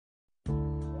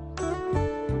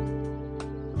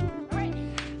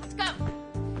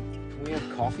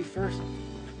coffee first?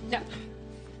 No.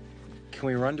 Can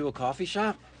we run to a coffee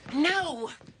shop? No!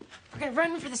 We're gonna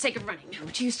run for the sake of running,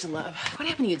 which you used to love. What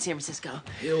happened to you in San Francisco?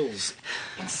 Hills.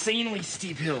 Insanely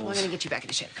steep hills. Well, I'm gonna get you back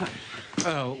into shape. Come on.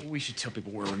 Oh, we should tell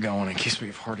people where we're going in case we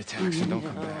have heart attacks and don't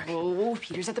come back. Oh,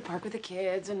 Peter's at the park with the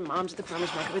kids, and Mom's at the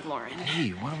farmer's market with Lauren. Hey,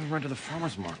 why don't we run to the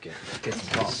farmer's market? Get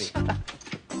some coffee.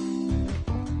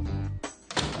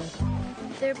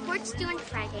 The report's due on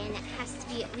Friday, and it has to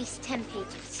be at least 10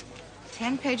 pages.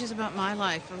 10 pages about my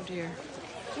life, oh dear.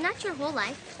 Not your whole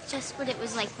life, just what it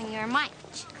was like when you were my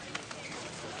age.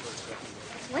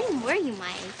 When were you my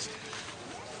age?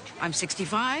 I'm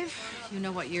 65. You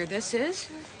know what year this is.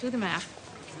 Do the math.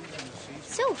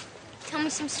 So, tell me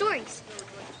some stories.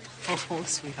 Oh,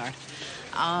 sweetheart.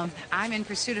 I'm in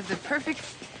pursuit of the perfect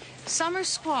summer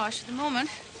squash at the moment.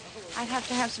 I'd have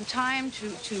to have some time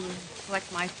to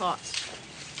collect my thoughts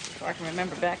before I can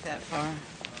remember back that far.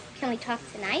 Can we talk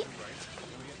tonight?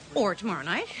 Or tomorrow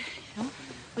night. You know,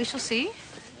 we shall see.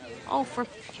 Oh, for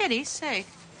pity's sake.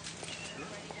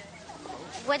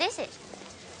 What is it?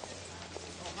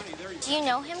 Do you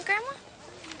know him, Grandma?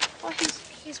 Well,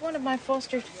 he's one of my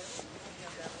foster...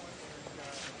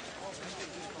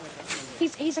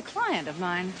 He's a client of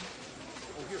mine.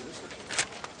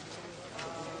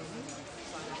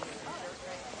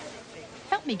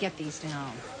 Help me get these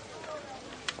down.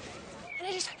 And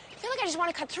I feel like I just want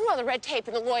to cut through all the red tape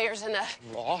and the lawyers and the...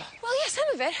 Law? Well, yeah, some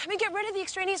of it. I mean, get rid of the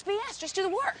extraneous BS. Just do the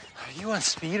work. Are you on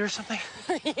speed or something?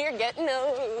 You're getting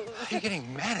old. You're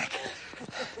getting manic.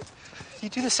 You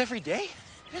do this every day?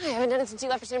 Really, I haven't done it since you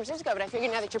left for San Francisco, but I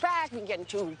figured now that you're back, we can get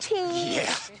into a routine.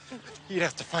 Yeah. You'd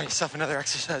have to find yourself another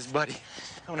exercise buddy.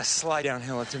 I want to slide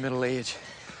downhill into middle age.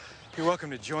 You're welcome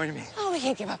to join me. Oh, we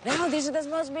can't give up now. These are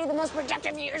supposed to be the most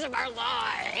productive years of our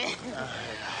lives.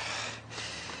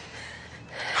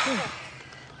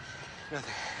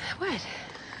 Nothing. What?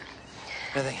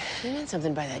 Nothing. You meant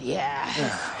something by that, yeah.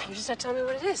 You just have to tell me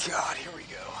what it is. God, here we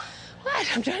go. What?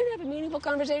 I'm trying to have a meaningful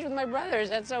conversation with my brother. Is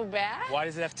that so bad? Why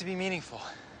does it have to be meaningful?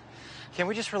 Can't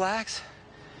we just relax?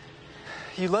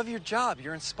 You love your job.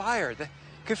 You're inspired.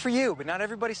 Good for you, but not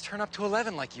everybody's turned up to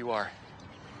 11 like you are.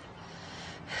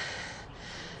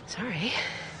 Sorry.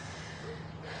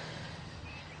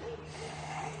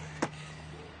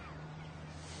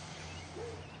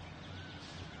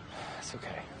 It's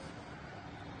okay.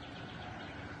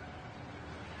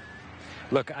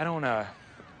 Look, I don't want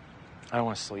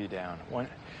to slow you down. Why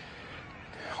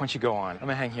don't you go on? I'm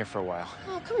gonna hang here for a while.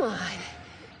 Oh, come on.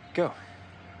 Go.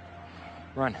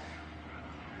 Run.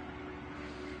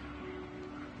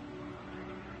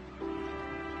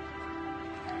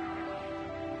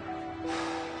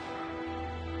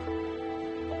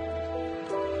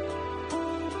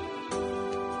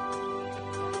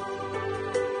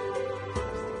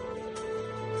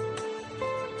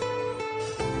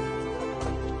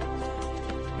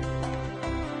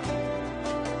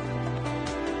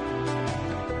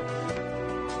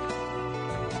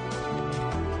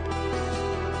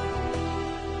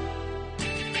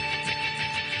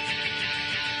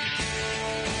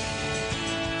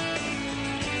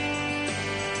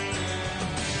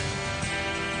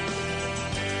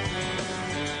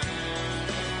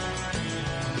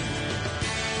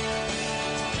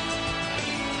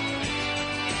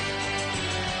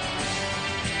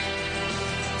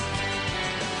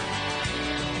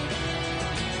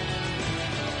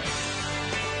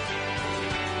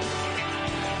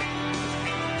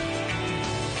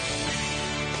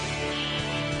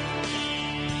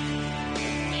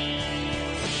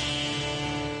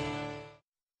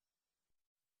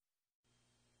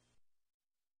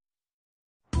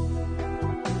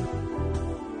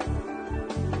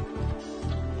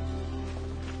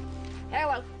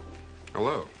 Hello.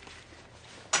 Hello.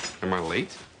 Am I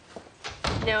late?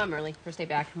 No, I'm early. First day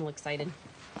back. I'm a little excited.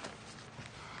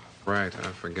 Right,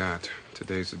 I forgot.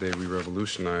 Today's the day we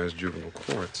revolutionized juvenile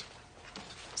courts.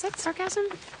 Is that sarcasm?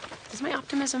 Does my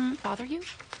optimism bother you?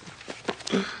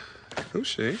 Who's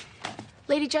she?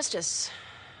 Lady Justice,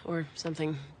 or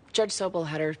something. Judge Sobel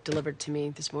had her delivered to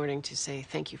me this morning to say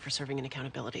thank you for serving in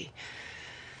accountability.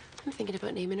 I'm thinking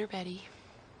about naming her Betty.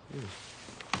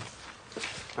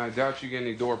 I doubt you get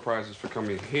any door prizes for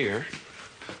coming here.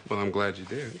 Well, I'm glad you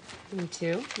did. Me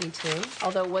too, me too.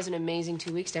 Although it was an amazing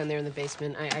 2 weeks down there in the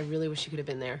basement. I really wish you could have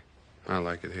been there. I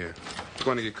like it here. I'm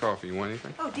going to get coffee. You want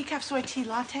anything? Oh, decaf soy tea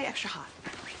latte, extra hot.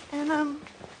 And,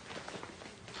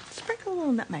 sprinkle a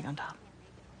little nutmeg on top.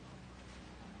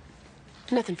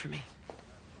 Nothing for me.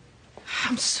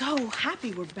 I'm so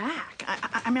happy we're back.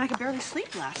 I mean, I could barely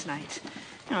sleep last night.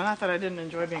 You know, not that I didn't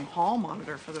enjoy being hall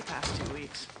monitor for the past 2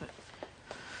 weeks, but...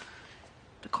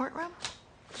 The courtroom?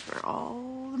 That's where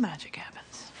all the magic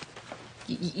happens.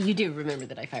 You do remember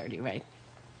that I fired you, right?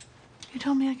 You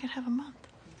told me I could have a month.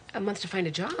 A month to find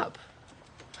a job.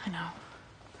 I know.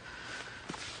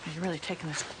 You're really taking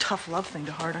this tough love thing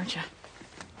to heart, aren't you?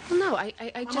 Well, no, I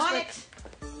I'm just... on it.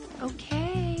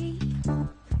 Okay.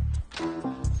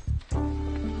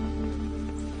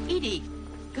 Edie,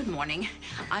 good morning.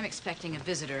 I'm expecting a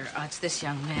visitor. It's this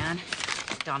young man,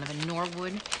 Donovan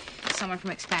Norwood. Someone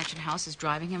from Expansion House is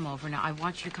driving him over. Now, I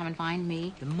want you to come and find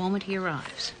me the moment he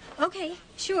arrives. Okay,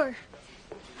 sure.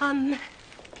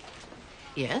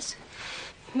 Yes?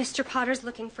 Mr. Potter's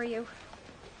looking for you.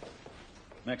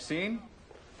 Maxine?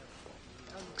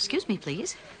 Excuse me,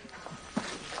 please.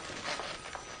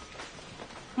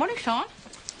 Morning, Sean.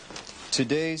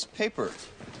 Today's paper.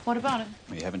 What about it?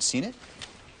 You haven't seen it?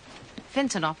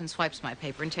 Vincent often swipes my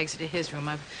paper and takes it to his room.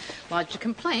 I've lodged a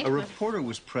complaint. A reporter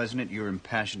was present at your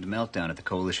impassioned meltdown at the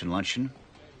coalition luncheon,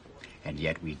 and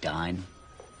yet we dine.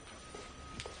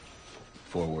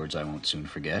 4 words I won't soon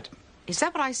forget. Is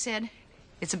that what I said?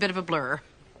 It's a bit of a blur.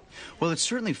 Well, it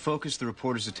certainly focused the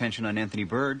reporter's attention on Anthony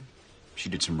Bird. She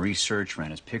did some research,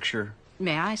 ran his picture.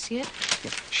 May I see it?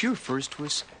 Yeah. She refers to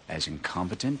us as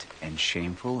incompetent and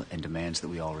shameful and demands that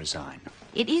we all resign.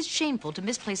 It is shameful to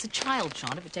misplace a child,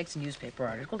 Sean. If it takes a newspaper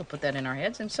article to put that in our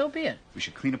heads, then so be it. We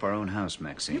should clean up our own house,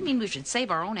 Maxine. You mean we should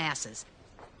save our own asses?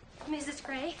 Mrs.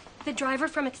 Gray, the driver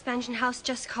from Expansion House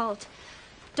just called.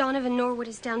 Donovan Norwood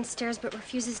is downstairs but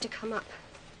refuses to come up.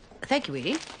 Thank you,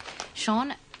 Edie.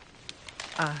 Sean,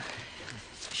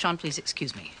 Sean, please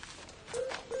excuse me.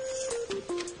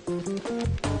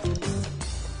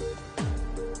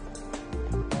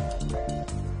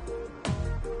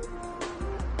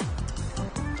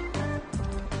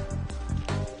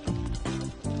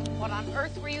 What on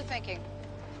earth were you thinking?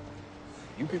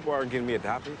 You people aren't getting me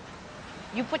adopted?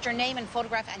 You put your name and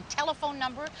photograph and telephone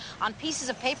number on pieces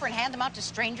of paper and hand them out to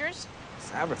strangers?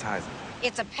 It's advertising.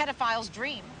 It's a pedophile's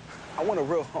dream. I want a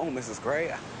real home, Mrs.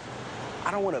 Gray.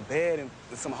 I don't want a bed in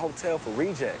some hotel for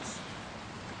rejects.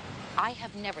 I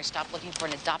have never stopped looking for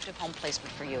an adoptive home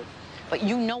placement for you. But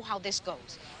you know how this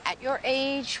goes. At your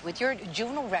age, with your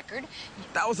juvenile record...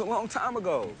 That was a long time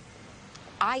ago.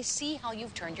 I see how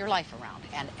you've turned your life around,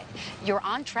 and you're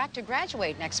on track to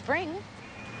graduate next spring.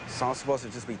 So I'm supposed to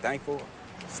just be thankful?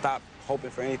 Stop hoping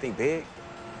for anything big?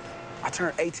 I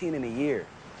turned 18 in a year.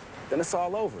 Then it's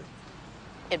all over.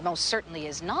 It most certainly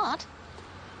is not.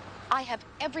 I have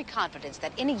every confidence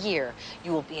that in a year,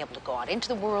 you will be able to go out into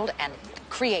the world and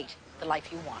create the life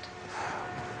you want.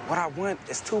 What I want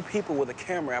is 2 people with a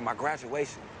camera at my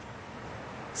graduation.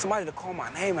 Somebody to call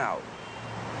my name out.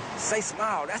 Say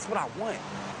smile, that's what I want.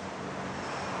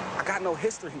 I got no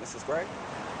history, Mrs. Gray.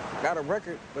 I got a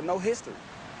record, but no history.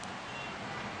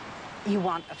 You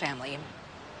want a family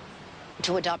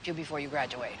to adopt you before you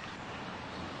graduate.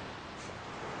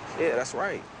 Yeah, that's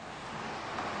right.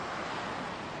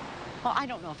 Well, I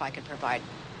don't know if I can provide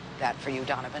that for you,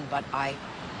 Donovan, but I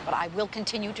will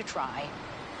continue to try.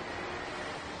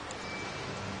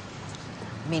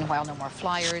 Meanwhile, no more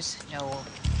flyers, no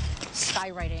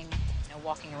skywriting, no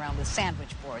walking around with sandwich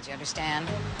boards, you understand?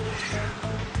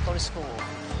 Go to school.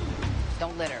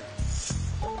 Don't litter.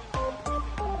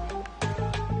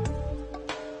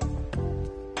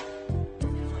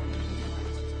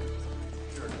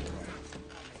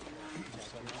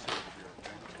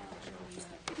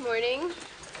 Good morning.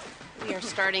 We are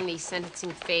starting the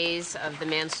sentencing phase of the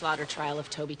manslaughter trial of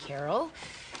Toby Carroll.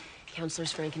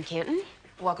 Counselors Frank and Canton.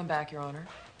 Welcome back, Your Honor.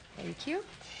 Thank you.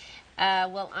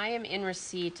 Well, I am in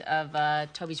receipt of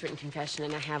Toby's written confession,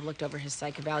 and I have looked over his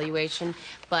psych evaluation,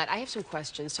 but I have some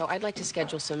questions, so I'd like to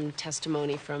schedule some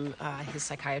testimony from his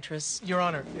psychiatrist. Your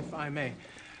Honor, if I may,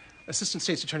 Assistant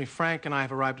State's Attorney Frank and I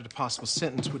have arrived at a possible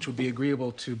sentence which would be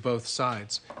agreeable to both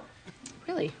sides.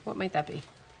 Really? What might that be?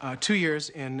 2 years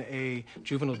in a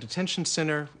juvenile detention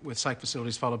center with psych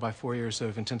facilities, followed by 4 years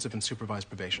of intensive and supervised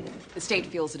probation. The state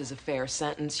feels it is a fair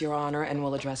sentence, Your Honor, and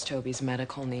will address Toby's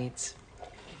medical needs.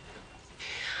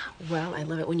 Well, I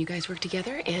love it when you guys work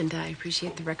together, and I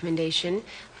appreciate the recommendation.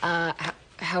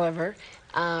 However,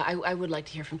 I would like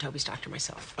to hear from Toby's doctor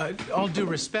myself. All due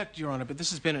respect, Your Honor, but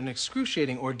this has been an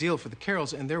excruciating ordeal for the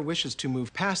Carrolls and their wishes to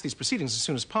move past these proceedings as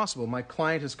soon as possible. My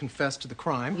client has confessed to the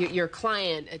crime. Your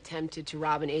client attempted to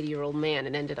rob an 80-year-old man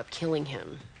and ended up killing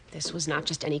him. This was not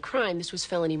just any crime, this was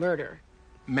felony murder.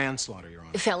 Manslaughter, Your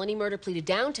Honor. Felony murder pleaded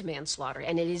down to manslaughter,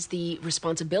 and it is the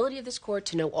responsibility of this court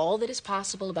to know all that is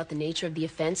possible about the nature of the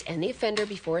offense and the offender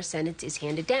before a sentence is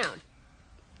handed down.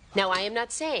 Now, I am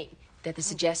not saying that the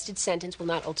suggested sentence will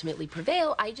not ultimately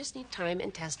prevail. I just need time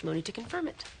and testimony to confirm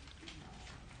it.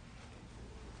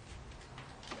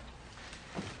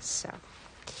 So,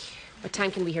 What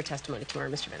time can we hear testimony tomorrow,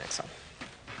 Mr. Van Exel?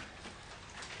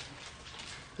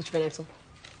 Mr. Van Exel?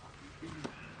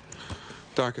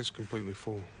 Doc is completely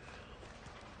full.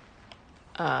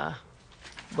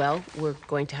 Well, we're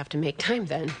going to have to make time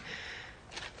then.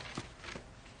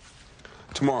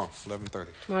 Tomorrow, 11:30.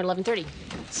 Tomorrow at 11:30.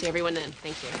 See everyone then.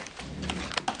 Thank you.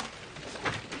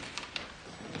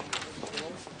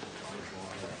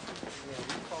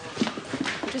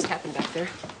 What just happened back there?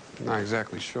 Not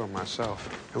exactly sure myself.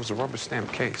 It was a rubber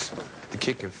stamp case. The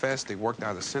kid confessed, they worked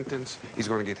out a sentence. He's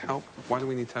going to get help. Why do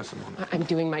we need testimony? I'm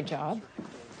doing my job.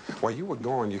 While you were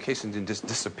gone, your cases didn't just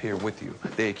disappear with you.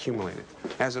 They accumulated.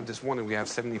 As of this morning, we have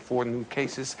 74 new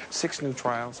cases, 6 new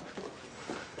trials.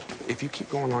 If you keep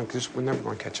going like this, we're never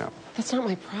going to catch up. That's not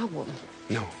my problem.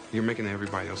 No, you're making it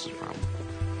everybody else's problem.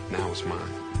 Now it's mine.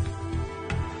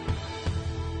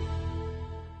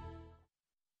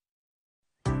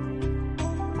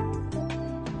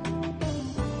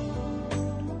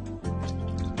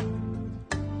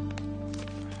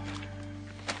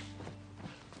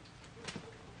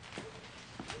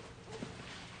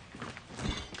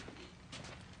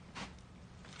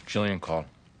 Jillian called.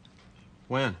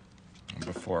 When?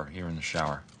 Before, here in the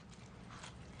shower.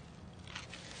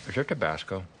 Is there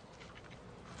Tabasco?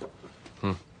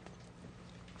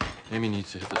 Amy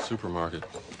needs to hit the supermarket.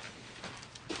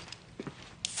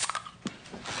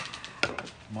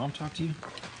 Mom talk to you?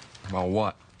 About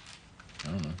what? I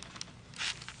don't know.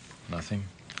 Nothing?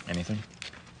 Anything?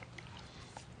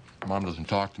 Mom doesn't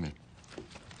talk to me.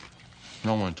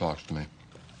 No one talks to me.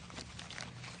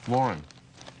 Lauren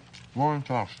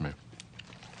talks to me.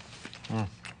 Not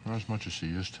as much as she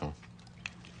used to.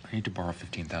 I need to borrow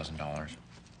 $15,000.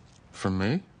 From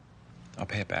me? I'll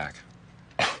pay it back.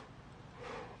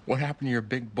 What happened to your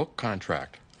big book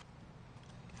contract?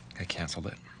 I canceled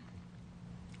it.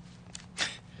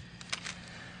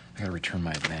 I gotta return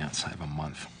my advance. I have a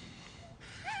month.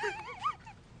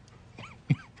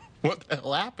 What the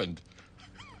hell happened?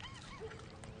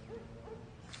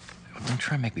 Don't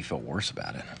try and make me feel worse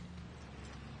about it.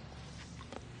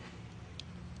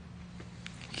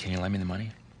 Can you lend me the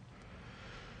money?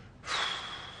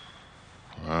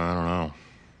 I don't know.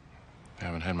 I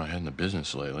haven't had my head in the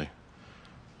business lately.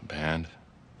 Band,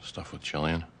 stuff with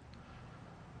Jillian.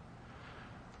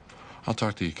 I'll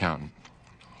talk to the accountant.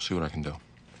 See what I can do.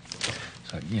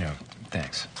 So,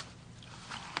 thanks.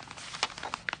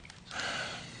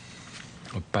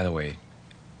 Oh, by the way,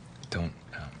 don't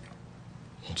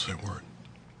say a word.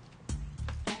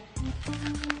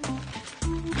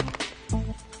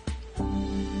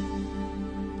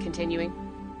 Continuing.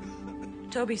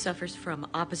 Toby suffers from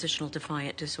oppositional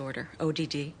defiant disorder,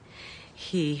 ODD.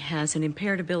 He has an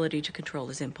impaired ability to control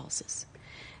his impulses.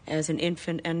 As an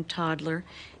infant and toddler,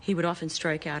 he would often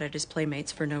strike out at his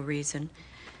playmates for no reason.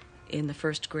 In the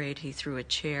first grade, he threw a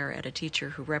chair at a teacher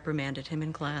who reprimanded him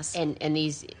in class. And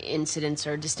these incidents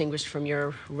are distinguished from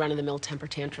your run-of-the-mill temper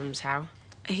tantrums, how?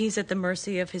 He's at the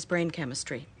mercy of his brain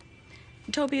chemistry.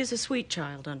 Toby is a sweet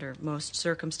child under most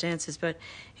circumstances, but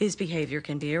his behavior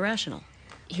can be irrational.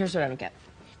 Here's what I don't get.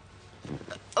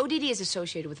 ODD is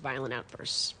associated with violent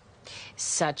outbursts,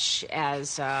 such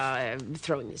as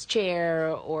throwing his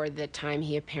chair or the time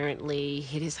he apparently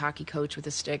hit his hockey coach with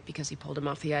a stick because he pulled him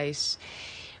off the ice.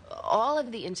 All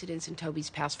of the incidents in Toby's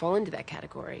past fall into that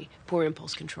category, poor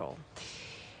impulse control.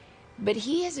 But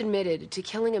he has admitted to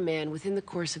killing a man within the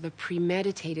course of a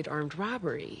premeditated armed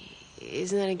robbery.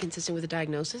 Isn't that inconsistent with the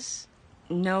diagnosis?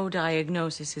 No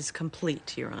diagnosis is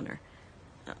complete, Your Honor.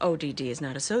 ODD is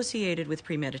not associated with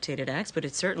premeditated acts, but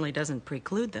it certainly doesn't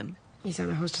preclude them. He's on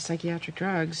a host of psychiatric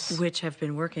drugs. Which have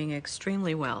been working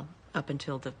extremely well up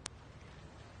until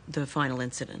the final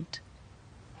incident.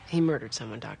 He murdered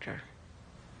someone, Doctor.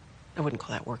 I wouldn't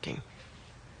call that working.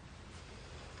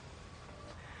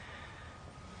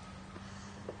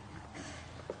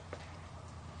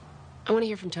 I want to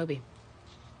hear from Toby.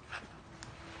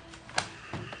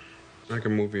 I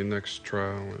can move your next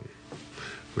trial, and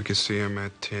we can see him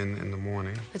at 10 in the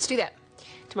morning. Let's do that.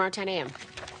 Tomorrow, 10 a.m.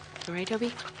 All right,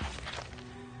 Toby?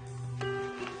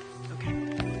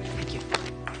 Okay. Thank you.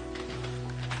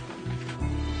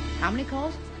 How many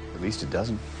calls? At least a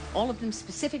dozen. All of them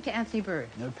specific to Anthony Bird.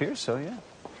 It appears so, yeah.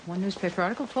 One newspaper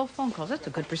article, 12 phone calls. That's a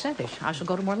good percentage. I shall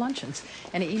go to more luncheons.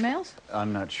 Any emails?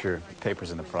 I'm not sure.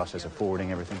 Paper's in the process of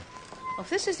forwarding everything. Well, if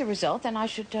this is the result, then I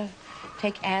should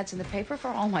take ads in the paper for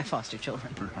all my foster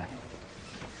children. Right.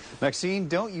 Maxine,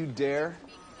 don't you dare.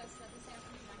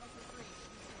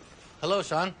 Hello,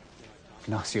 son.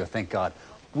 Ignacio, thank God.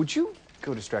 Would you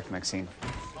go distract Maxine?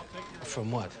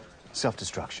 From what?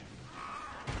 Self-destruction.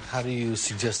 How do you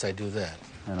suggest I do that?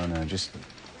 I don't know. Just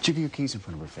jiggle your keys in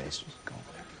front of her face. Just go over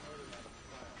there.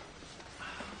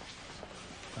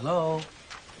 Hello?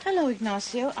 Hello,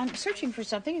 Ignacio. I'm searching for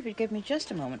something. If you'd give me just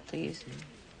a moment, please.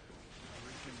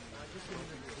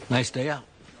 Nice day out.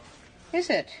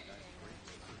 Is it?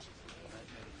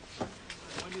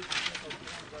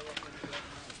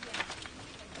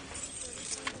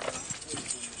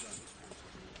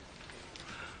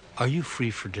 Are you free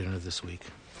for dinner this week?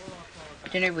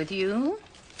 Dinner with you?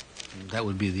 That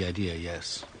would be the idea,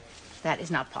 yes. That is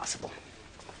not possible.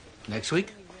 Next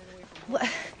week? Well,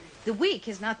 the week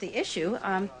is not the issue.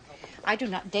 I do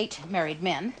not date married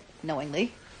men,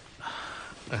 knowingly.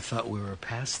 I thought we were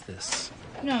past this.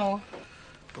 No.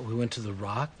 But we went to the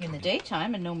Rock. In the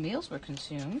daytime, and no meals were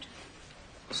consumed.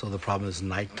 So the problem is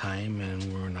nighttime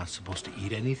and we're not supposed to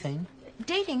eat anything?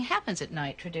 Dating happens at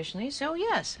night, traditionally, so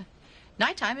yes.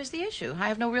 Nighttime is the issue. I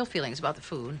have no real feelings about the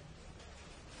food.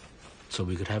 So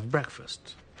we could have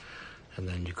breakfast. And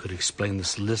then you could explain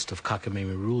this list of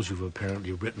cockamamie rules you've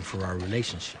apparently written for our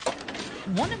relationship.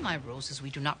 One of my rules is we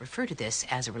do not refer to this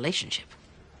as a relationship.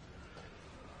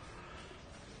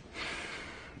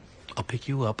 I'll pick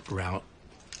you up around...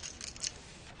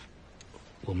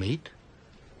 We'll meet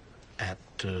at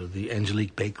the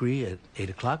Angelique Bakery at 8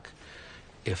 o'clock,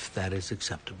 if that is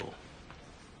acceptable.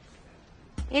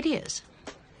 It is.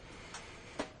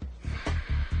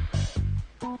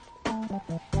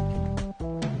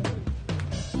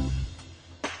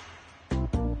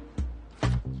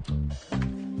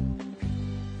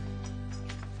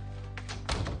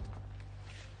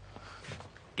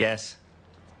 Guess.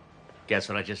 Guess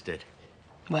what I just did?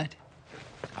 What?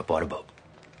 I bought a boat.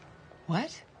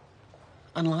 What?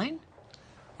 Online?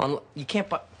 You can't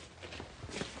buy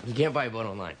a boat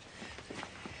online.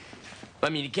 I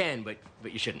mean, you can, but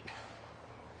you shouldn't.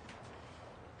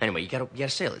 Anyway, you gotta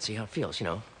sail it, see how it feels, you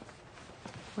know.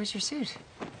 Where's your suit?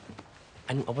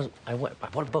 I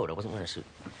bought a boat. I wasn't wearing a suit.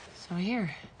 So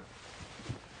here.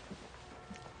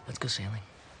 Let's go sailing.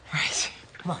 Right.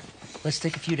 Come on. Let's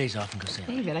take a few days off and go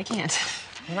sailing. David, I can't.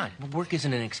 Why not? Well, work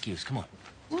isn't an excuse. Come on.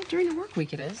 Well, during the work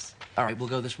week it is. All right, we'll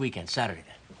go this weekend, Saturday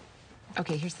then.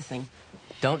 Okay, here's the thing.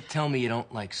 Don't tell me you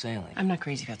don't like sailing. I'm not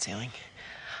crazy about sailing.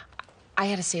 I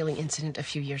had a sailing incident a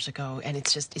few years ago, and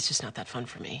it's just not that fun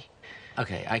for me.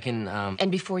 Okay, I can,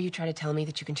 And before you try to tell me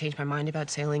that you can change my mind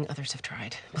about sailing, others have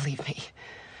tried. Believe me.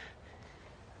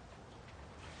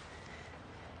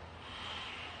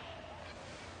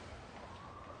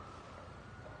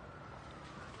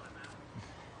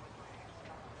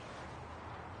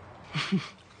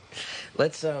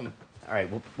 Let's, all right,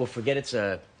 we'll forget it's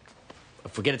a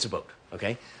boat,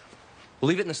 okay? We'll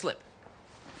leave it in the slip.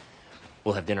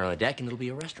 We'll have dinner on the deck, and it'll be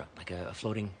a restaurant, like a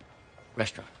floating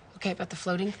restaurant. Okay, about the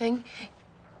floating thing?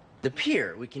 The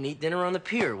pier. We can eat dinner on the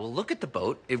pier. We'll look at the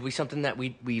boat. It'll be something that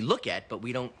we look at, but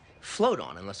we don't float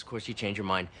on, unless, of course, you change your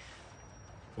mind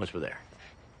once we're there.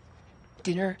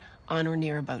 Dinner on or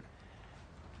near a boat.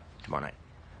 Tomorrow night.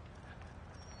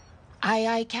 Aye,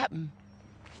 aye, Captain.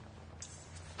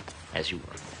 As you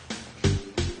were.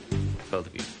 Both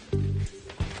of you.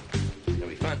 It's gonna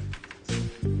be fun.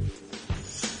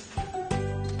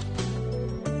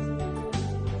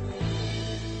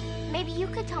 Maybe you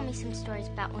could tell me some stories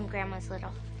about when Grandma's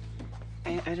little.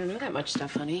 I don't know that much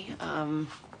stuff, honey.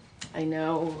 I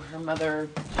know her mother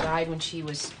died when she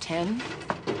was 10.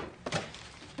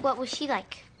 What was she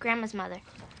like, Grandma's mother?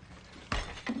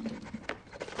 I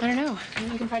don't know.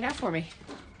 Maybe you can find out for me.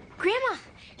 Grandma!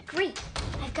 Great.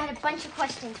 I've got a bunch of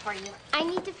questions for you. I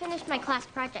need to finish my class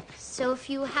project, so if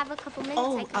you have a couple minutes,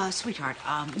 I can... Sweetheart,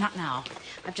 not now.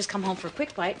 I've just come home for a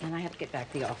quick bite, and I have to get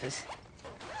back to the office.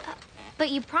 But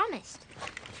you promised.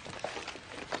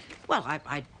 Well,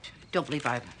 I don't believe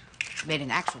I made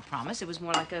an actual promise. It was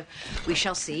more like a we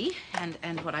shall see,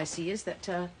 and what I see is that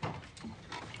I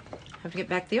have to get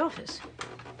back to the office.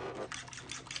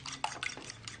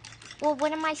 Well,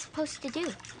 what am I supposed to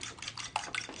do?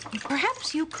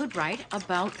 Perhaps you could write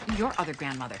about your other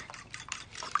grandmother.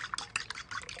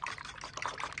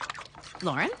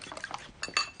 Lauren?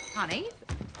 Honey?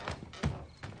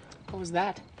 What was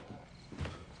that?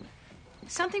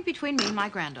 Something between me and my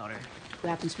granddaughter. Who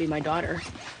happens to be my daughter.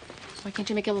 Why can't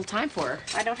you make a little time for her?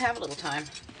 I don't have a little time.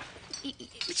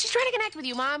 She's trying to connect with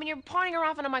you, Mom, and you're pawning her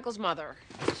off onto Michael's mother.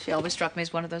 She always struck me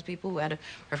as one of those people who had a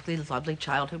perfectly lovely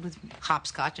childhood with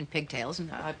hopscotch and pigtails,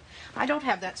 and I don't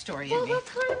have that story in me. Well,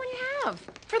 tell her the one you have.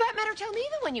 For that matter, tell me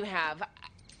the one you have.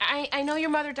 I know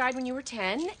your mother died when you were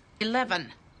 10.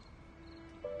 11.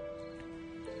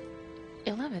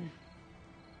 11.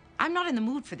 I'm not in the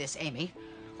mood for this, Amy.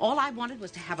 All I wanted was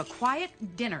to have a quiet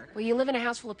dinner. Well, you live in a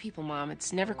house full of people, Mom.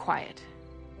 It's never quiet.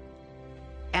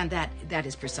 And that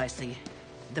is precisely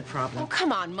the problem. Oh,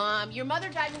 come on, Mom. Your mother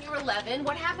died when you were 11.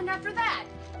 What happened after that?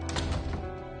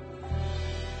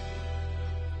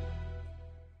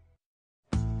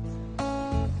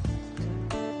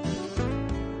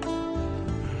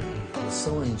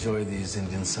 so enjoy these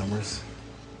Indian summers.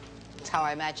 It's how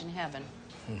I imagine heaven.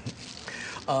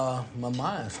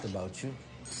 Mama asked about you.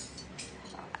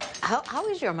 How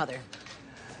is your mother?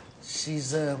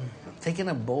 She's taking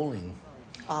up bowling.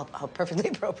 Oh, perfectly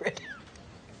appropriate.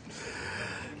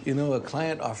 You know, a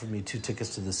client offered me 2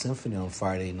 tickets to the symphony on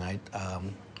Friday night. I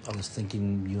was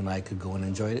thinking you and I could go and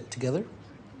enjoy it together.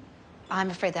 I'm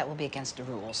afraid that will be against the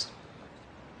rules.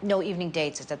 No evening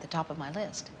dates is at the top of my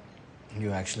list.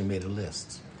 You actually made a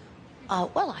list.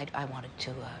 Well, I wanted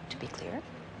to be clear.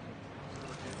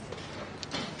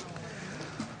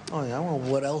 Oh, yeah, well,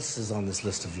 what else is on this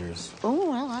list of yours?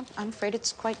 Oh, well, I'm afraid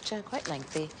it's quite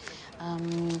lengthy.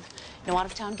 No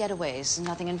out-of-town getaways,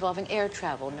 nothing involving air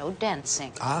travel, no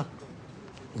dancing. Ah,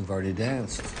 we've already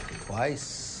danced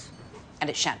twice. And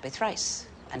it shan't be thrice,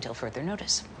 until further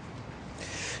notice.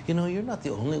 You know, you're not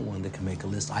the only one that can make a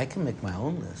list. I can make my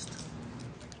own list.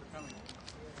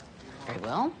 Very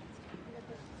well.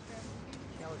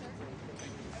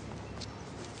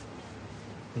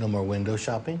 No more window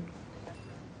shopping.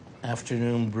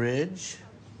 Afternoon bridge.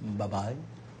 Bye-bye.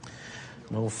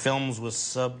 No films with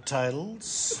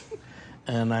subtitles.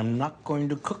 And I'm not going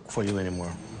to cook for you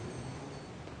anymore.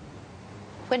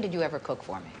 When did you ever cook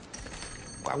for me?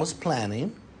 I was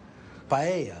planning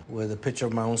paella with a picture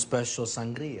of my own special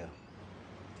sangria.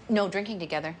 No drinking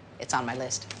together. It's on my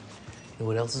list. You know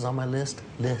what else is on my list?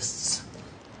 Lists.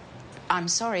 I'm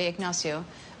sorry, Ignacio,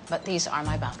 but these are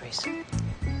my boundaries.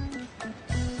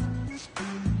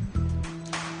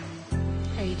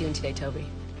 How are you doing today, Toby?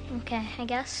 Okay, I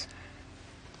guess.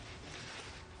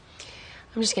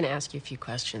 I'm just going to ask you a few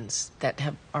questions that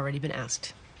have already been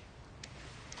asked.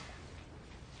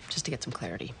 Just to get some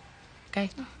clarity. Okay?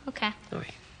 Okay. All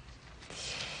right.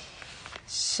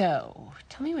 So,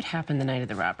 tell me what happened the night of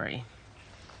the robbery.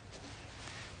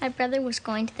 My brother was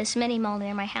going to this mini mall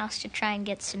near my house to try and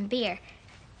get some beer.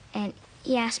 And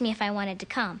he asked me if I wanted to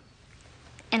come.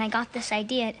 And I got this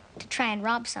idea to try and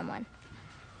rob someone.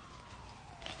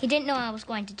 He didn't know I was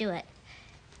going to do it.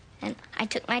 And I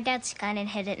took my dad's gun and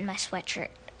hid it in my sweatshirt.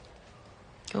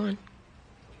 Go on.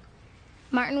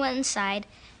 Martin went inside,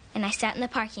 and I sat in the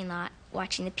parking lot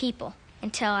watching the people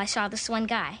until I saw this one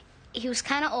guy. He was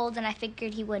kind of old, and I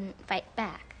figured he wouldn't fight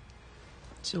back.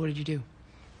 So what did you do?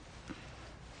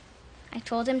 I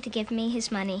told him to give me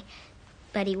his money,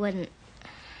 but he wouldn't.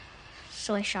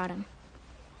 So I shot him.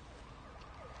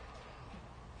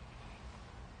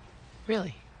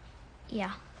 Really?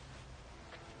 Yeah.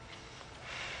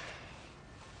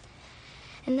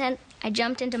 And then I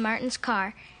jumped into Martin's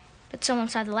car, but someone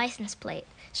saw the license plate.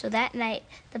 So that night,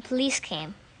 the police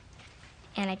came,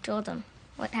 and I told them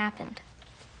what happened.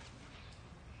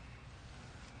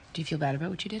 Do you feel bad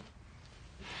about what you did?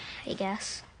 I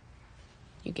guess.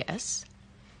 You guess?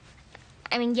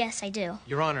 I mean, yes, I do.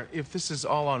 Your Honor, if this is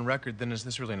all on record, then is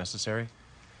this really necessary?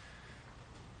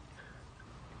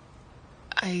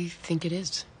 I think it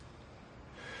is.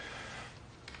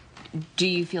 Do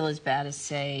you feel as bad as,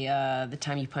 say, the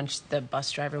time you punched the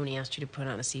bus driver when he asked you to put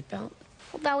on a seatbelt?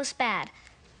 Well, that was bad.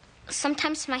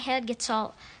 Sometimes my head gets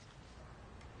all,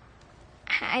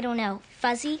 I don't know,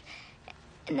 fuzzy,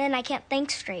 and then I can't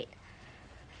think straight.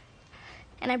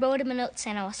 And I wrote him a note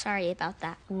saying I was sorry about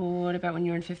that. What about when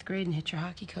you were in 5th grade and hit your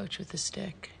hockey coach with a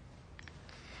stick?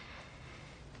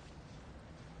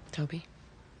 Toby?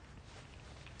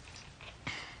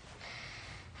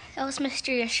 That was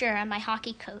Mr. Yashura, my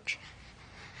hockey coach.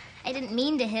 I didn't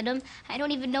mean to hit him. I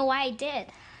don't even know why I did.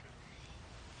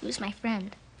 He was my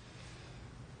friend.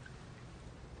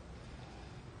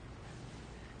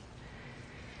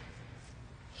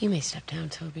 You may step down,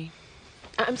 Toby.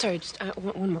 I'm sorry, just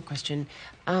one more question.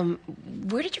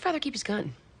 Where did your father keep his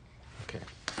gun? Okay.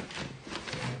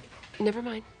 Never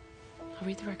mind. I'll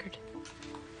read the record.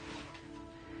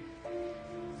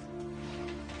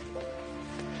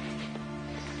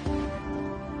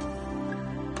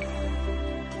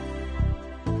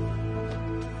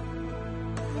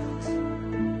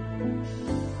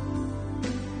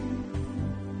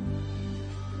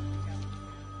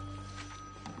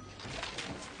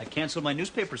 I canceled my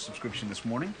newspaper subscription this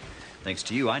morning. Thanks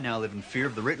to you, I now live in fear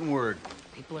of the written word.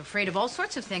 People are afraid of all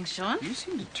sorts of things, Sean. You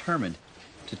seem determined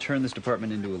to turn this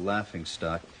department into a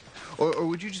laughingstock. Or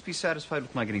would you just be satisfied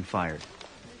with my getting fired?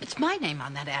 It's my name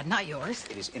on that ad, not yours.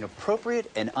 It is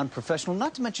inappropriate and unprofessional,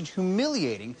 not to mention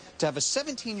humiliating, to have a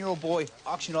 17-year-old boy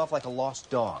auctioned off like a lost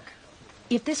dog.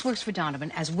 If this works for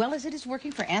Donovan as well as it is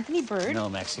working for Anthony Bird... No,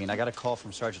 Maxine, I got a call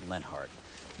from Sergeant Lenhart.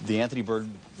 The Anthony Bird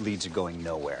leads are going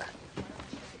nowhere.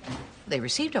 They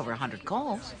received over 100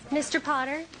 calls. Mr.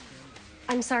 Potter,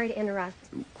 I'm sorry to interrupt.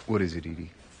 What is it,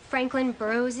 Edie? Franklin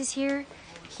Burroughs is here.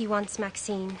 He wants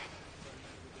Maxine.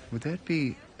 Would that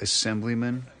be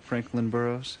Assemblyman Franklin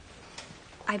Burroughs?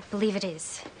 I believe it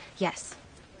is. Yes.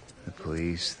 The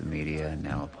police, the media,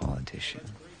 now a politician.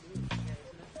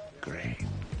 Great.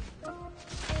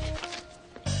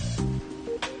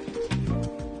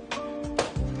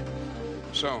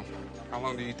 So, how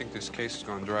long do you think this case is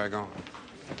going to drag on?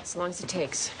 As long as it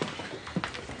takes.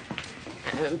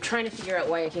 I'm trying to figure out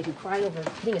why a kid who cried over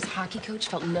hitting his hockey coach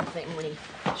felt nothing when he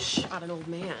shot an old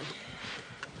man.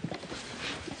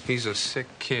 He's a sick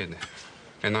kid.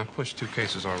 And I pushed 2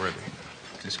 cases already.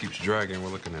 This keeps dragging. We're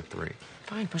looking at 3.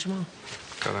 Fine, push them all.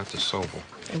 Tell that to Sobel.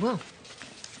 I will.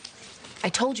 I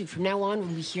told you, from now on,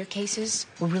 when we hear cases,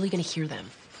 we're really going to hear them.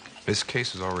 This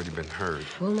case has already been heard.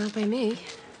 Well, not by me.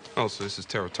 Oh, so this is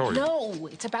territorial? No,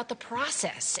 it's about the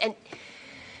process. And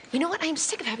you know what? I'm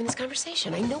sick of having this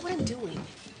conversation. I know what I'm doing.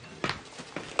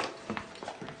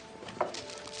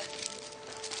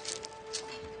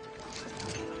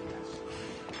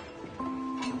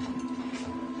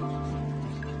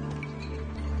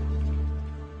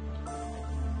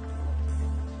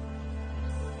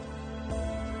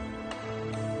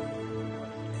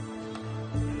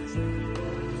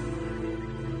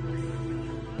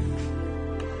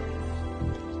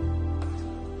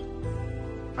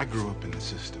 I grew up in the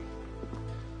system.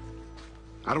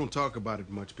 I don't talk about it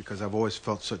much because I've always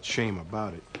felt such shame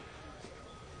about it.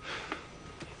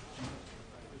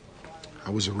 I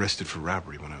was arrested for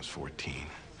robbery when I was 14.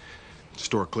 The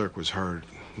store clerk was hurt.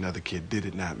 Another kid did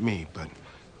it, not me, but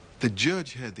the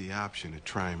judge had the option of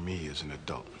trying me as an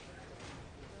adult.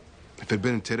 If it had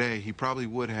been today, he probably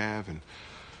would have, and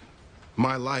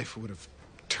my life would have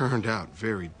turned out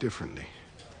very differently.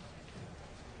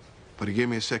 But he gave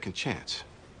me a second chance.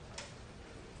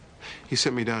 He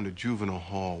sent me down to juvenile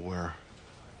hall where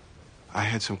I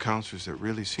had some counselors that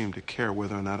really seemed to care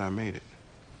whether or not I made it.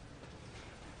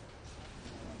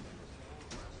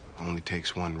 Only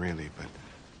takes one, really, but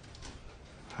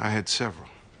I had several.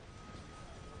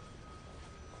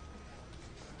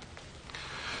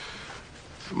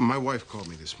 My wife called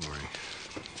me this morning.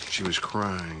 She was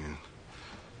crying, and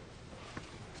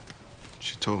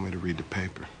she told me to read the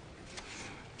paper.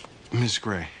 Miss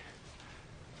Gray,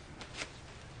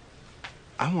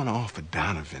 I want to offer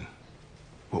Donovan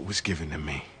what was given to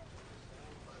me.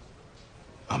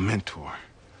 A mentor.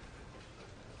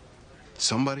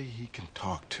 Somebody he can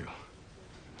talk to.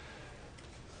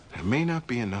 It may not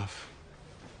be enough,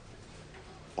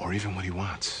 or even what he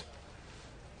wants.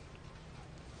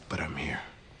 But I'm here.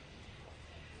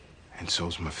 And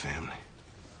so's my family.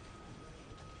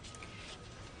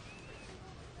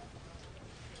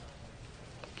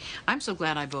 I'm so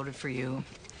glad I voted for you.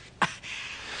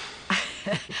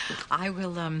 I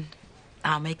will,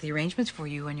 I'll make the arrangements for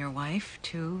you and your wife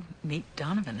to meet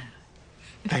Donovan.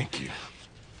 Thank you.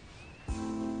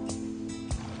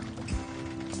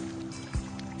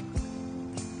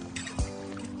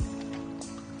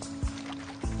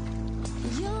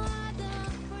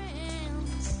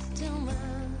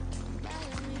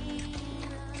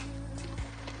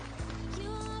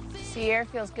 Sea air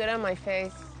feels good on my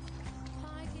face.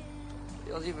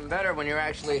 Feels even better when you're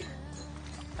actually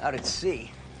out at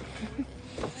sea.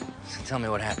 So tell me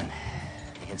what happened.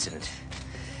 The incident.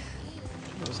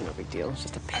 It was no big deal. It was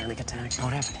just a panic attack.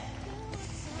 What happened?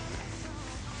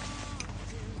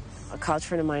 A college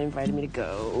friend of mine invited me to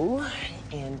go,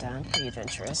 and I'm pretty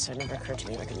adventurous, so it never occurred to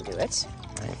me I couldn't do it.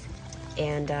 Right.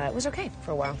 And it was okay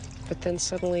for a while. But then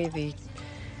suddenly the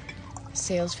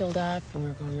sails filled up, and we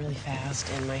were going really fast,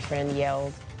 and my friend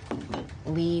yelled,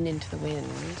 "Lean into the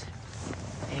wind,"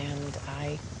 and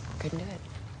I couldn't do it.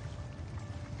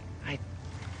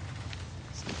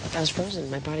 I was frozen.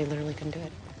 My body literally couldn't do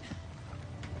it.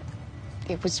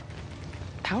 It was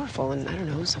powerful, and I don't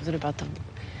know, something about the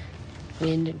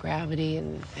wind and gravity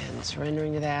and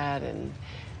surrendering to that and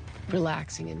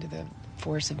relaxing into the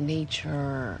force of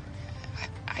nature.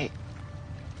 I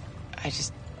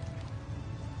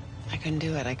couldn't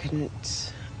do it. I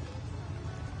couldn't.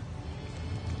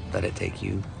 Let it take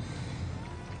you.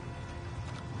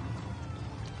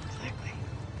 Exactly.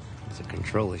 It's a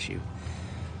control issue.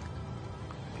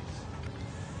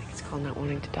 I think it's called not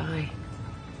wanting to die.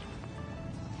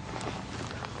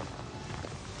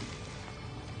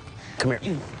 Come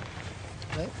here.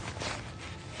 What?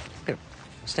 Here,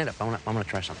 stand up. I want to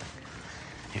try something.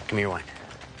 Here, give me your wine.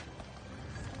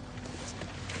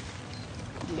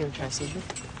 You gonna try something?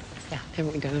 Yeah.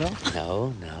 Haven't we done it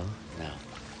all?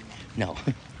 No.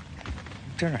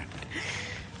 Turn around.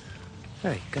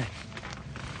 Very good.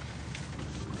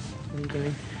 What are you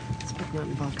doing? This book not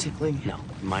involve tickling. No,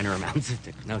 minor amounts of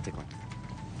tickling. No tickling.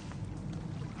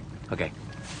 Okay.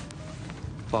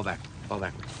 Fall back. Fall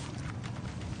backwards.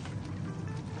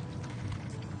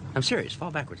 I'm serious.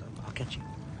 Fall backwards. I'll catch you.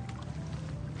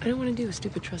 I don't want to do a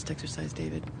stupid trust exercise,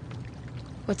 David.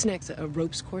 What's next? A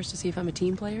ropes course to see if I'm a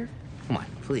team player? Come on,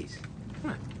 please.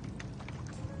 Come on.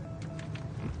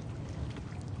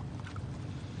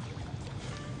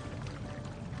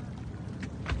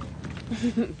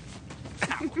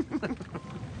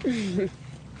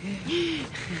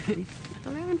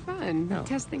 I'm having fun. No.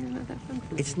 Testing is not that fun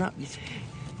for me.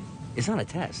 It's not a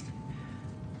test.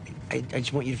 I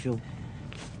just want you to feel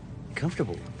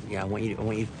comfortable. Yeah, I want you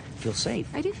to feel safe.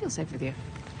 I do feel safe with you.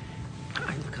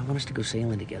 Look, I want us to go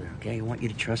sailing together, okay? I want you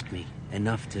to trust me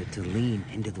enough to lean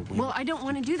into the wind. Well, I don't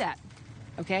want to do that,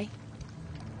 okay?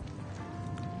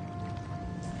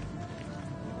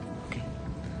 Okay.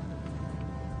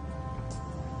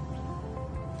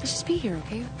 Let's just be here,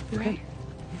 okay? Okay.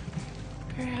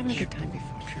 We're having a good time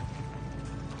before. Sure.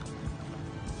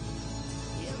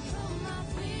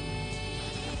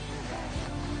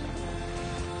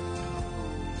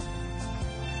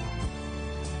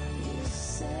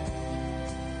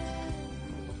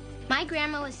 My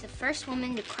grandma was the first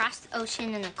woman to cross the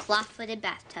ocean in a claw-footed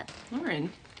bathtub.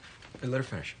 Lauren. Hey, let her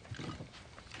finish.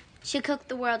 She cooked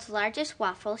the world's largest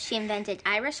waffle. She invented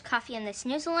Irish coffee and the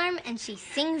snooze alarm, and she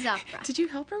sings opera. Did you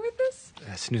help her with this?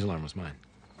 Snooze alarm was mine.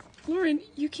 Lauren,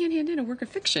 you can't hand in a work of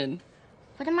fiction.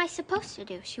 What am I supposed to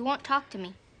do? She won't talk to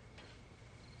me.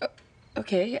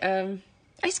 Okay,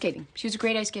 ice skating. She was a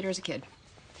great ice skater as a kid.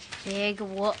 Big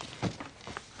whoop.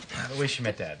 The way she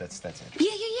met Dad, that's it.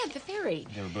 Yeah, the ferry.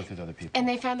 They were both with other people. And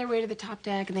they found their way to the top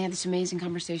deck, and they had this amazing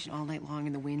conversation all night long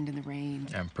in the wind and the rain.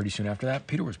 And pretty soon after that,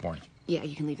 Peter was born. Yeah,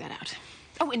 you can leave that out.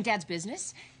 Oh, and Dad's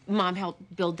business. Mom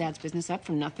helped build Dad's business up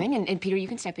from nothing. And Peter, you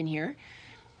can step in here.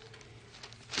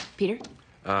 Peter?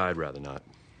 I'd rather not.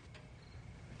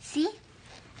 See?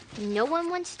 No one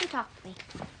wants to talk to me.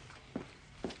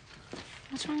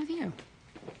 What's wrong with you?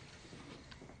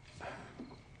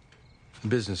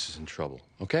 Business is in trouble,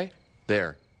 okay?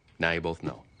 There. Now you both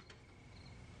know.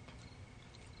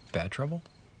 Bad trouble?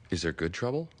 Is there good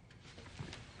trouble?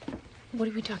 What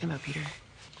are we talking about, Peter?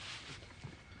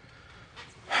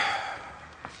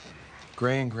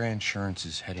 Gray & Gray Insurance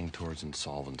is heading towards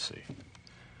insolvency.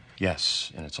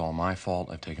 Yes, and it's all my fault.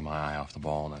 I've taken my eye off the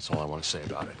ball, and that's all I want to say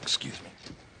about it. Excuse me.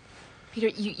 Peter,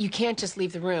 you can't just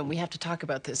leave the room. We have to talk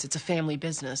about this. It's a family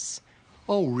business.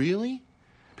 Oh, really?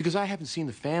 Because I haven't seen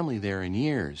the family there in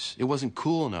years. It wasn't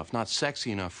cool enough, not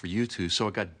sexy enough for you two, so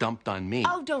it got dumped on me.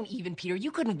 Oh, don't even, Peter.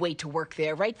 You couldn't wait to work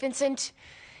there, right, Vincent?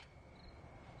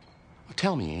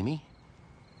 Tell me, Amy.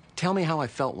 Tell me how I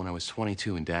felt when I was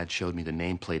 22 and Dad showed me the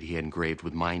nameplate he had engraved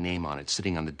with my name on it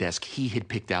sitting on the desk he had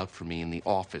picked out for me in the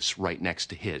office right next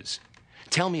to his.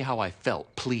 Tell me how I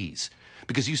felt, please,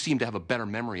 because you seem to have a better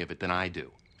memory of it than I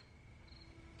do.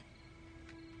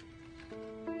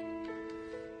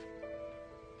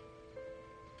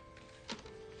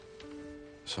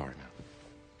 Sorry, man.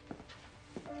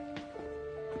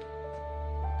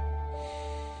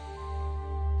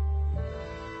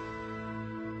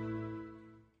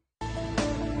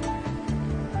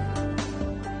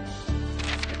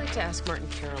 I'd like to ask Martin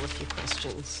Carroll a few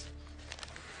questions.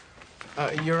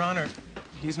 Your Honor,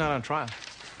 he's not on trial.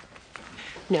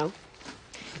 No,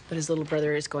 but his little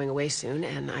brother is going away soon,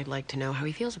 and I'd like to know how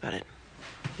he feels about it.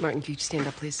 Martin, could you stand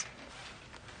up, please?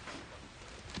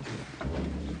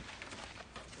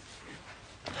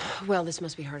 Well, this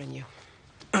must be hard on you.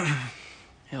 Yeah,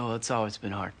 well, it's always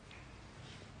been hard.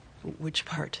 Which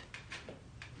part?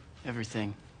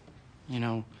 Everything. You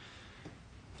know,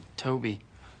 Toby.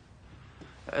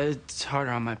 It's harder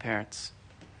on my parents.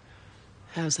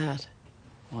 How's that?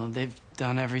 Well, they've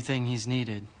done everything he's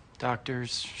needed.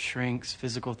 Doctors, shrinks,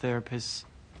 physical therapists.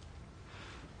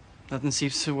 Nothing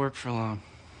seems to work for long.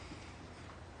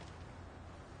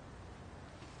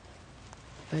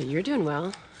 But you're doing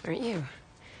well, aren't you?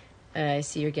 I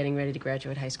see you're getting ready to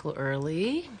graduate high school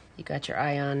early. You got your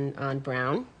eye on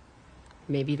Brown,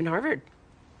 maybe even Harvard.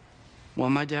 Well,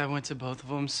 my dad went to both of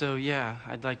them, so yeah,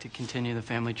 I'd like to continue the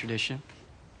family tradition.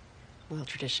 Well,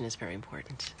 tradition is very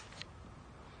important.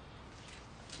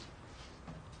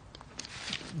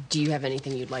 Do you have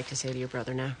anything you'd like to say to your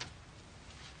brother now?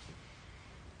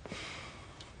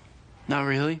 Not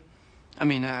really. I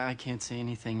mean, I can't say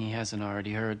anything he hasn't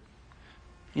already heard.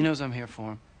 He knows I'm here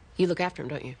for him. You look after him,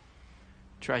 don't you?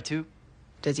 Try to.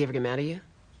 Does he ever get mad at you?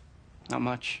 Not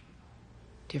much.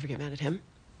 Do you ever get mad at him?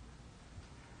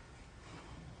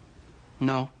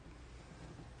 No.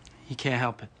 He can't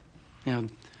help it. You know,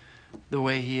 the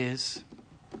way he is,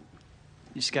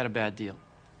 he just got a bad deal.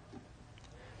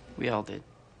 We all did.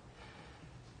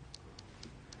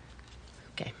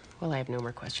 Okay. Well, I have no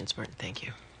more questions, Martin. Thank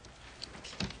you.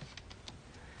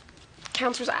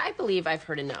 Counselors, I believe I've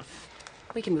heard enough.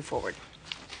 We can move forward.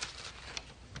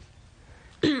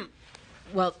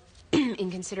 Well,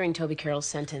 in considering Toby Carroll's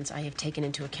sentence, I have taken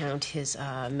into account his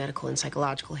medical and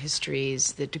psychological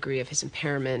histories, the degree of his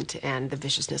impairment, and the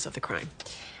viciousness of the crime.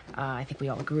 I think we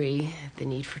all agree the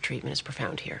need for treatment is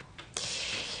profound here.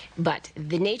 But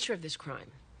the nature of this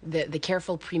crime, the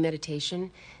careful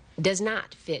premeditation, does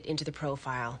not fit into the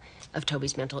profile of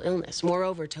Toby's mental illness.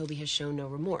 Moreover, Toby has shown no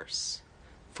remorse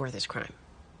for this crime.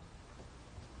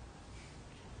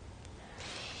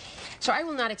 So I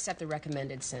will not accept the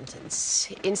recommended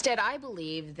sentence. Instead, I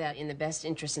believe that in the best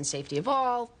interest and safety of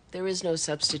all, there is no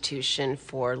substitution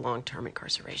for long-term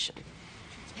incarceration.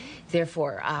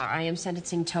 Therefore, I am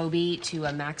sentencing Toby to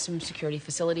a maximum security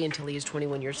facility until he is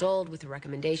 21 years old, with the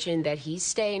recommendation that he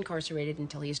stay incarcerated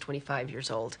until he is 25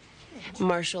 years old.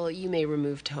 Marshal, you may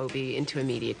remove Toby into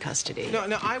immediate custody.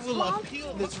 No, I will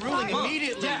appeal this ruling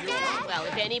immediately. Well,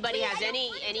 if anybody has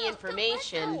any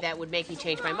information that would make me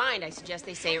change my mind, I suggest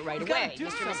they say it right away. Mr.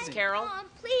 and Mrs. Carroll? Mom,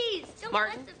 please. Don't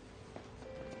Martin? let them...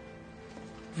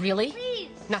 Really? Please.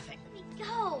 Nothing. Let me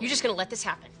go. You're just going to let this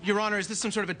happen? Your Honor, is this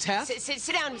some sort of a test?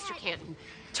 Sit down, Mr. Canton.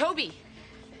 Toby,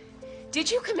 did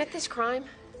you commit this crime?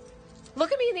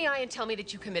 Look at me in the eye and tell me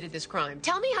that you committed this crime.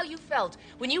 Tell me how you felt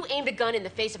when you aimed a gun in the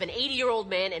face of an 80-year-old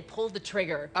man and pulled the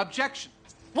trigger. Objection.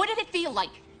 What did it feel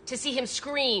like to see him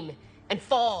scream and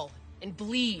fall and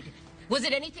bleed? Was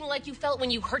it anything like you felt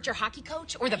when you hurt your hockey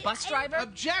coach or the bus driver?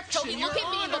 Objection, Toby, Your look at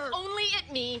me, Honor. look only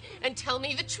at me, and tell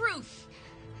me the truth.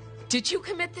 Did you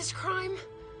commit this crime?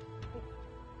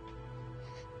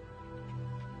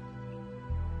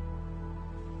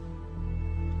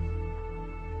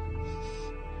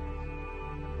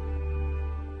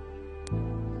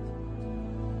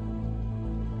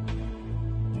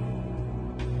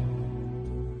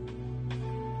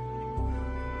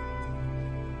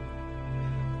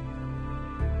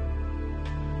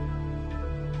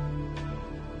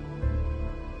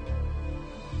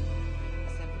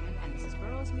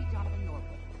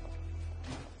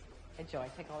 Enjoy.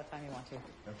 Take all the time you want to.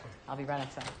 Okay. I'll be right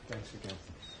outside. Thanks again.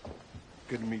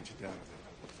 Good to meet you, Donovan.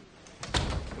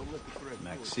 Don't let the thread...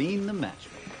 Maxine the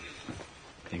matchmaker.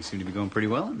 Things seem to be going pretty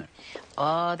well in there.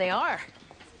 They are.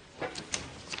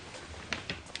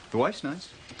 The wife's nice.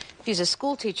 She's a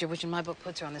school teacher, which in my book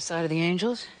puts her on the side of the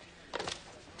angels.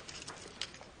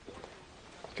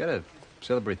 Gotta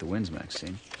celebrate the wins,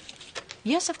 Maxine.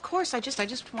 Yes, of course. I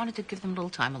just wanted to give them a little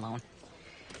time alone.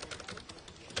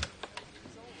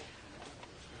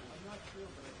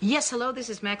 Yes, hello, this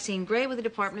is Maxine Gray with the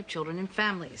Department of Children and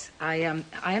Families. I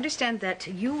understand that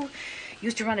you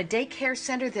used to run a daycare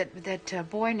center that a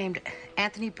boy named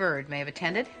Anthony Bird may have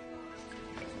attended.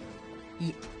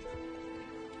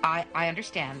 I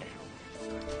understand.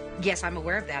 Yes, I'm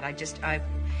aware of that. I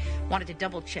wanted to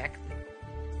double check.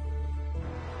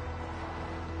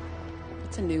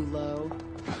 It's a new low.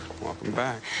 Welcome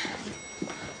back.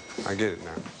 I get it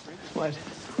now. What?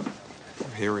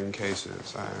 Hearing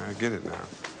cases. I get it now.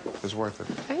 It's worth it.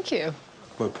 Thank you.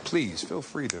 But please, feel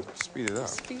free to speed it up.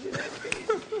 Speed it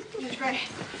up. That's right.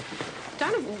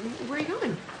 Donna, where are you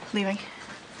going? Leaving.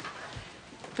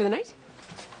 For the night?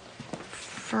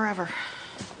 Forever.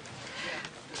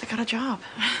 I got a job.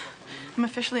 I'm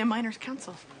officially a minors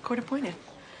counsel, court appointed.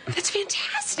 That's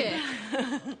fantastic.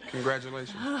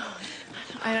 Congratulations.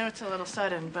 I know it's a little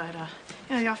sudden, but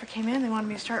you know, the offer came in. They wanted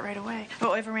me to start right away.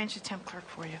 Oh, I've arranged a temp clerk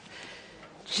for you.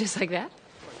 Just like that?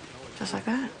 Just like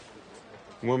that.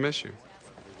 We'll miss you.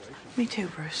 Me too,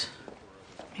 Bruce.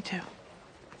 Me too.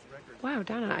 Wow,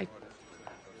 Donna,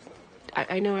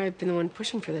 I know I've been the one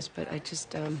pushing for this, but I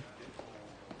just,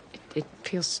 it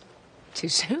feels too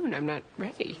soon. I'm not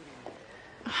ready.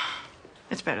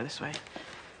 It's better this way.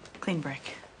 Clean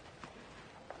break.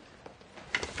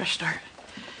 Fresh start.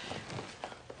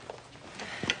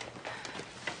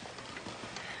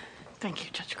 Thank you,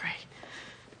 Judge Gray.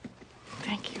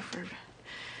 Thank you for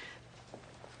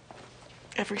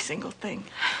every single thing.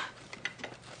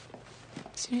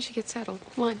 As soon as you get settled,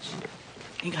 lunch.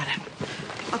 You got it.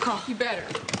 I'll call. You better.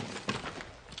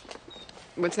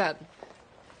 What's that?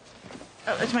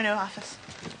 Oh, it's my new office.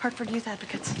 Hartford Youth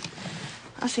Advocates.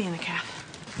 I'll see you in the caf.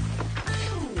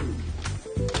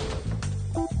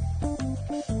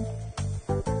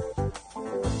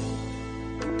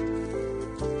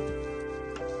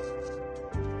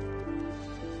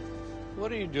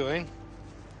 What are you doing?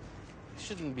 You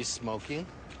shouldn't be smoking.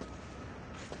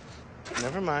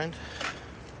 Never mind.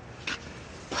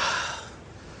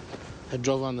 I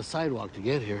drove on the sidewalk to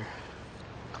get here.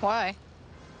 Why?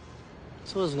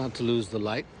 So as not to lose the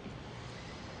light.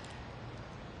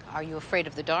 Are you afraid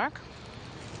of the dark?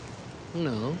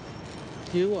 No,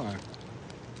 you are.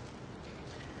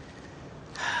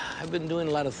 I've been doing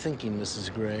a lot of thinking,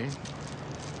 Mrs. Gray.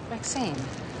 Maxine.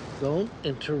 Don't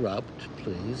interrupt,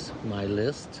 please, my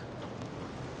list.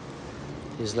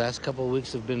 These last couple of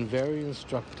weeks have been very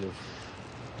instructive.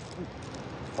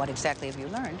 What exactly have you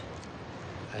learned?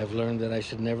 I've learned that I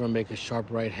should never make a sharp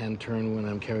right-hand turn when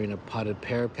I'm carrying a potted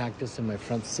pear cactus in my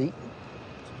front seat.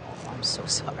 Oh, I'm so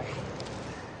sorry.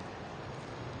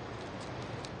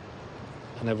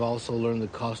 And I've also learned the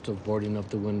cost of boarding up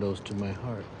the windows to my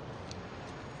heart.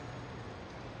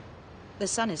 The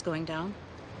sun is going down.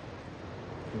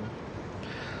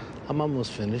 I'm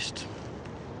almost finished.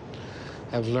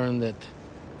 I've learned that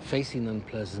facing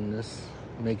unpleasantness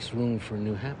makes room for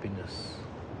new happiness.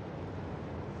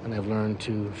 And I've learned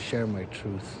to share my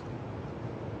truth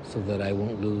so that I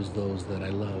won't lose those that I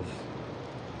love.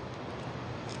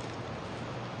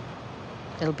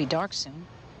 It'll be dark soon.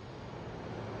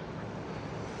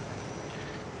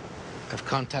 I've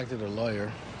contacted a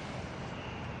lawyer.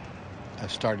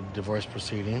 I've started divorce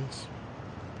proceedings.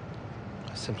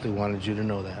 I simply wanted you to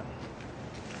know that.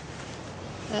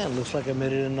 And it looks like I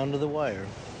made it in under the wire.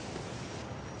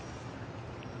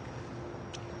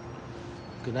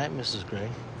 Good night, Mrs. Gray.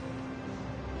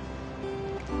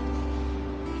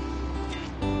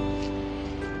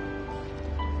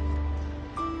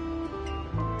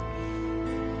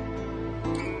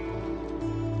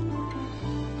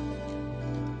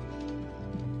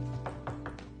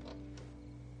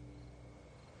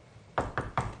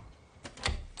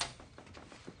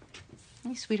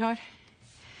 Hey, sweetheart.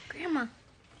 Grandma.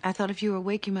 I thought if you were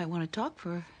awake, you might want to talk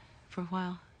for a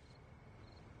while.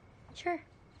 Sure.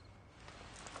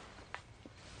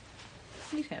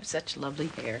 You have such lovely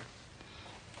hair.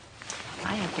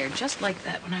 I had hair just like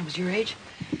that when I was your age.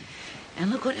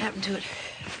 And look what happened to it.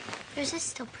 Yours is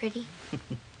still pretty.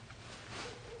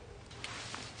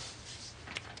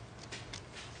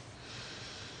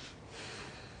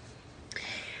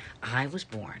 I was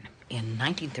born in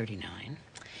 1939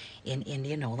 in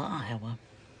Indianola, Iowa.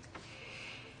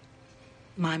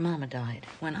 My mama died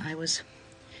when I was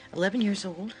 11 years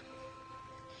old.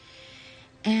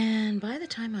 And by the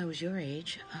time I was your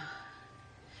age,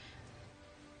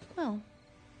 well,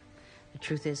 the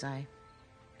truth is I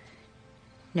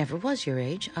never was your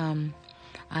age.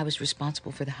 I was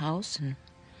responsible for the house and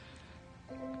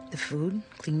the food,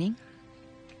 cleaning.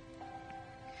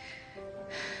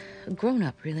 A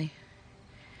grown-up, really,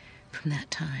 from that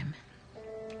time.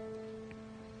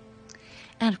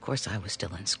 And, of course, I was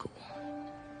still in school.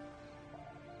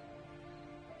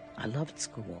 I loved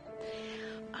school.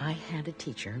 I had a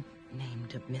teacher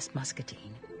named Miss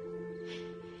Muscatine.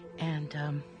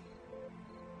 And,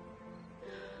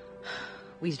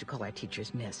 we used to call our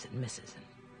teachers Miss and Mrs. and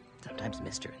sometimes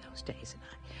Mr. in those days. And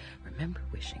I remember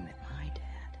wishing that my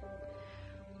dad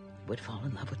would fall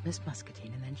in love with Miss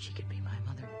Muscatine and then she could be my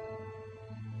mother.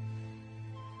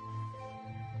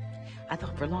 I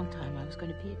thought for a long time I was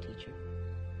going to be a teacher.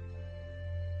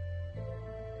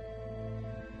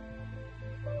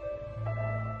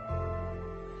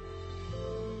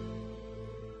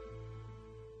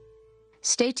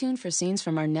 Stay tuned for scenes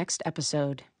from our next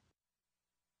episode.